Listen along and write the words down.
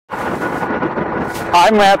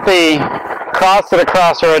I'm at the cross of the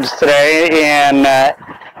crossroads today in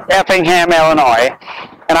Effingham, Illinois,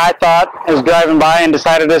 and I thought, I was driving by and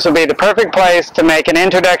decided this would be the perfect place to make an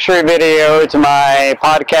introductory video to my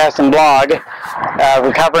podcast and blog,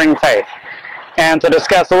 Recovering Faith, and to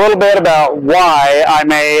discuss a little bit about why I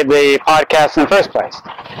made the podcast in the first place.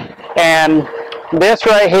 And this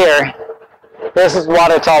right here, this is what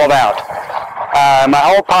it's all about. My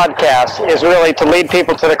whole podcast is really to lead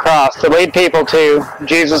people to the cross, to lead people to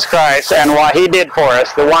Jesus Christ and what He did for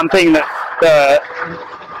us, the one thing that,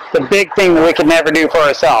 the big thing that we could never do for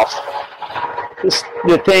ourselves,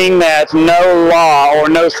 the thing that no law or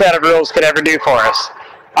no set of rules could ever do for us.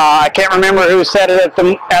 I can't remember who said it at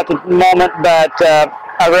the moment, but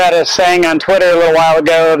I read a saying on Twitter a little while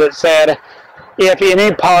ago that said, if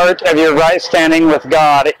any part of your right standing with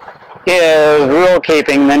God is rule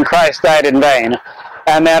keeping, then Christ died in vain.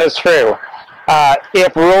 And that is true.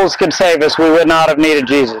 If rules could save us, we would not have needed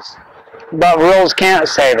Jesus. But rules can't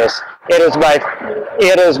save us. It is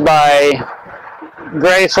by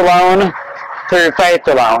grace alone, through faith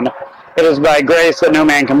alone. It is by grace that no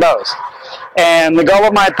man can boast. And the goal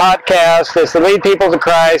of my podcast is to lead people to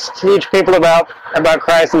Christ, teach people about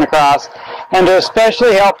Christ and the cross, and to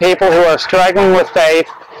especially help people who are struggling with faith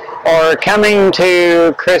or coming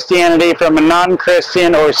to Christianity from a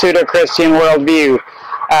non-Christian or pseudo-Christian worldview,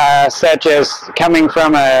 such as coming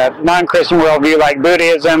from a non-Christian worldview like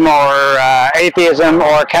Buddhism or atheism,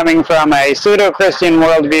 or coming from a pseudo-Christian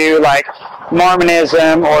worldview like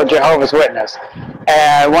Mormonism or Jehovah's Witness.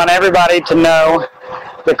 I want everybody to know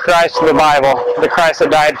the Christ of the Bible, the Christ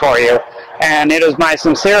that died for you. And it is my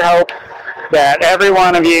sincere hope that every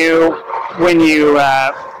one of you, when you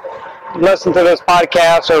listen to this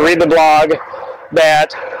podcast or read the blog,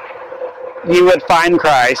 that you would find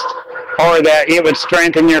Christ, or that it would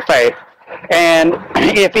strengthen your faith. And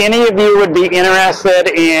if any of you would be interested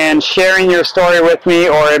in sharing your story with me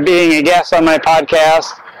or being a guest on my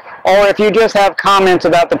podcast, or if you just have comments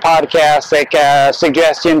about the podcast, like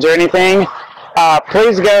suggestions or anything,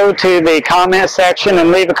 please go to the comment section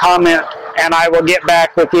and leave a comment, and I will get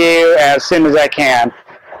back with you as soon as I can.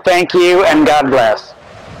 Thank you, and God bless.